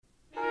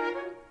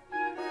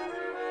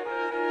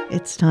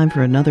It's time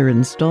for another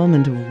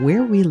installment of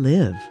Where We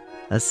Live,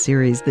 a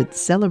series that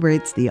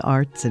celebrates the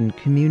arts and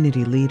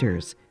community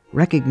leaders,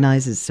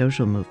 recognizes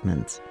social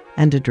movements,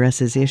 and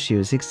addresses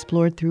issues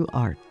explored through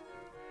art.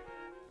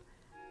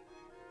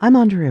 I'm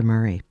Andrea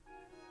Murray.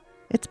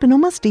 It's been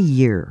almost a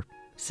year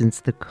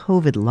since the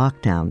COVID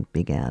lockdown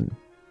began,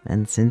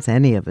 and since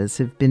any of us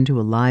have been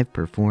to a live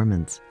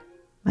performance.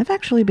 I've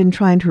actually been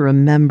trying to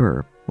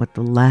remember what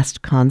the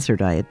last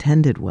concert I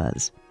attended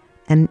was,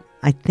 and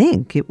I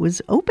think it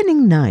was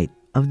opening night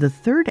of the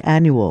third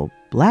annual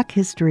Black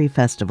History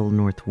Festival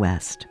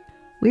Northwest.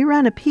 We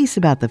ran a piece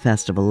about the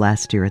festival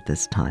last year at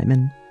this time,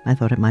 and I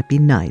thought it might be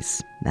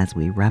nice, as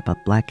we wrap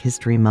up Black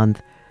History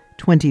Month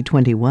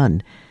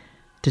 2021,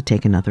 to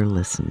take another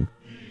listen.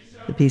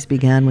 The piece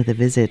began with a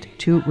visit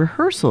to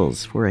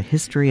rehearsals for a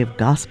history of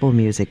gospel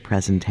music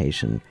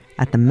presentation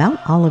at the Mount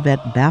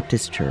Olivet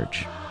Baptist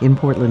Church in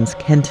Portland's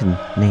Kenton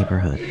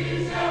neighborhood.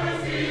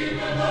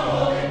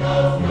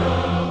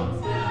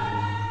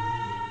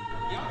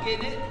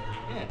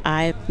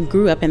 I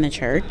grew up in the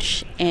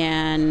church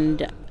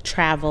and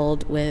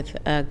traveled with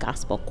a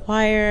gospel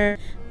choir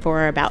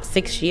for about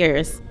 6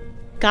 years.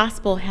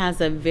 Gospel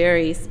has a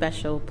very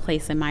special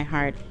place in my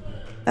heart.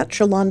 That's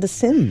Shalonda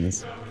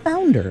Sims,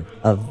 founder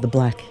of the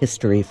Black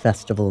History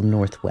Festival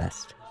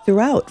Northwest.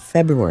 Throughout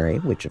February,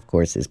 which of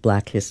course is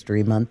Black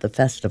History Month, the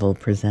festival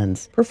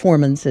presents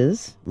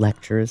performances,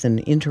 lectures,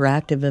 and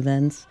interactive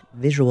events,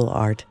 visual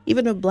art,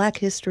 even a Black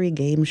History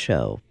game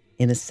show,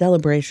 in a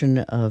celebration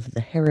of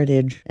the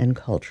heritage and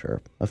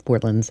culture of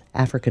Portland's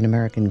African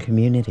American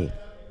community.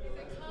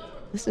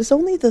 This is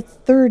only the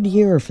third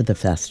year for the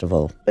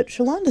festival, but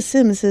Shalonda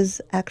Sims has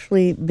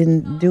actually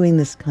been doing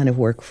this kind of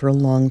work for a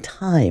long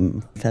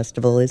time. The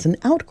festival is an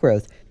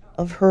outgrowth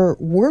of her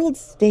World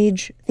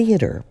Stage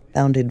Theater,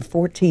 founded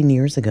 14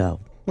 years ago,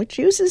 which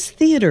uses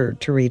theater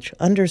to reach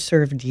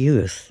underserved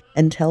youth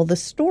and tell the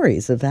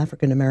stories of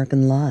African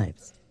American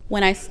lives.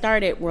 When I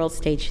started World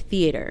Stage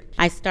Theater,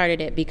 I started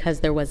it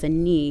because there was a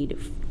need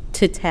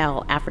to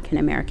tell African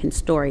American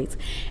stories,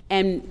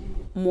 and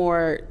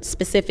more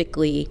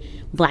specifically,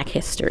 Black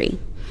history.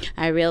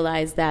 I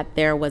realized that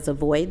there was a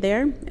void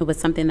there. It was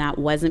something that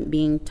wasn't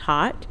being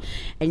taught.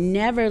 I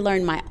never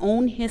learned my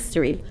own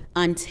history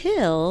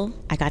until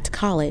I got to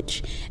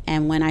college.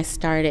 And when I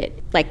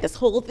started, this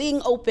whole thing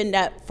opened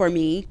up for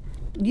me.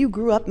 You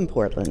grew up in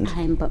Portland.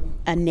 I'm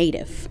a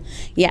native,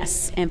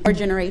 yes, and 4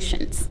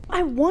 generations.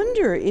 I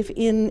wonder if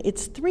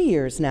it's 3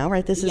 years now,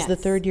 right? This is the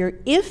third year.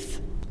 If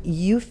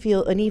you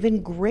feel an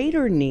even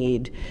greater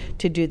need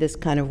to do this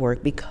kind of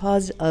work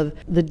because of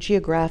the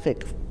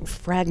geographic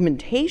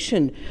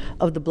fragmentation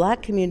of the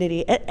Black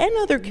community and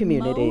other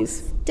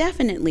communities. Most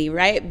definitely,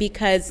 right?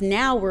 Because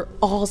now we're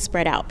all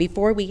spread out.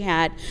 Before we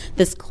had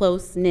this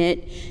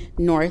close-knit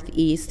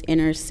Northeast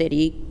inner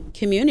city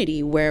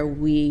community where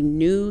we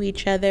knew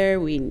each other,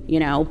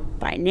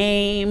 by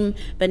name,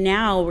 but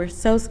now we're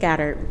so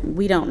scattered,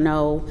 we don't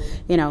know,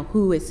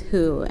 who is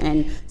who.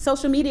 And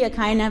social media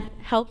kind of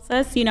helps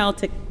us,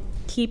 to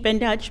keep in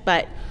touch,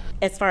 but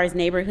as far as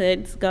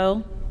neighborhoods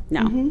go,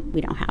 no, we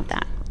don't have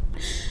that.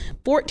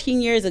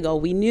 14 years ago,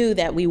 we knew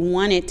that we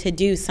wanted to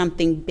do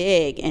something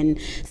big and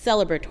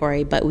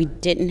celebratory, but we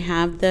didn't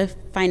have the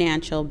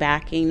financial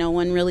backing. No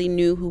one really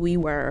knew who we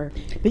were.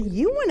 But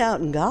you went out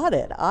and got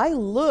it. I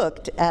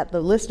looked at the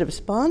list of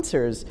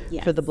sponsors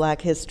for the Black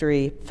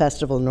History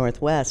Festival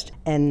Northwest,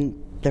 and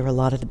there were a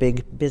lot of the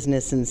big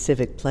business and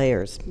civic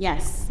players.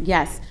 Yes.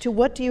 To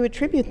what do you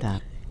attribute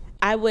that?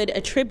 I would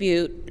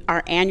attribute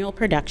our annual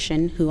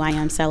production, Who I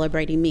Am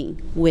Celebrating Me,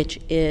 which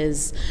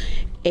is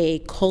a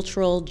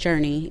cultural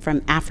journey from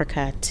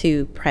Africa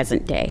to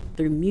present day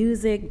through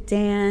music,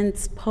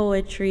 dance,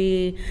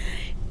 poetry,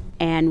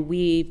 and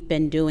we've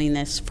been doing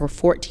this for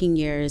 14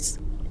 years.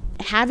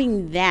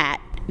 Having that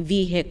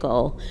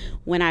vehicle,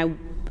 when I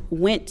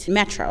went to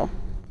Metro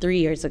 3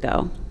 years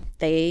ago,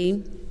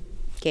 they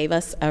gave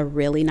us a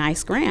really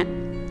nice grant,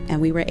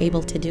 and we were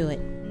able to do it.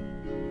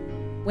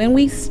 When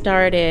we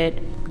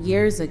started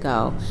years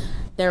ago,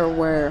 there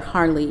were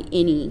hardly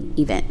any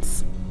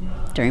events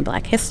during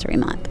Black History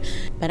Month.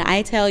 But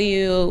I tell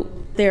you,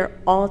 there are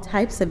all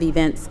types of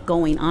events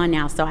going on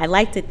now. So I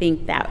like to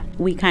think that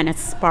we kind of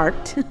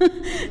sparked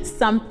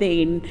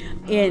something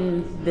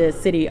in the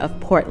city of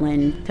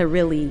Portland to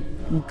really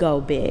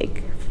go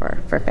big for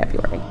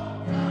February.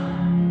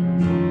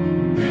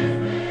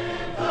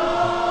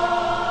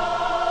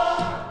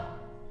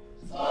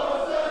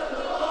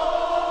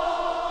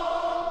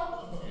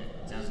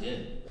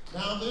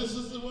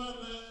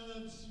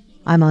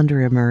 I'm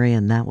Andrea Murray,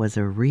 and that was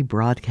a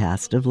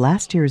rebroadcast of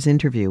last year's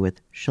interview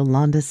with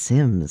Shalonda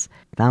Sims,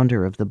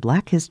 founder of the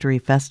Black History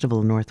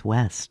Festival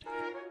Northwest.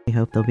 We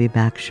hope they'll be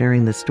back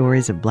sharing the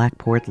stories of Black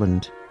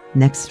Portland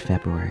next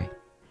February.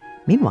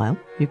 Meanwhile,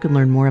 you can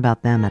learn more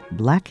about them at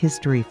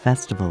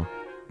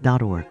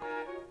blackhistoryfestival.org.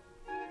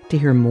 To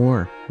hear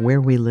more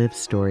Where We Live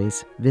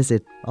stories,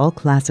 visit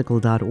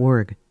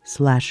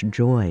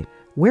allclassical.org/joy.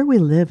 Where We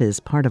Live is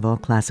part of All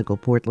Classical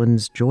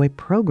Portland's Joy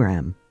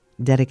program,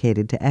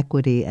 dedicated to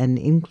equity and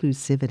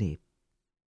inclusivity.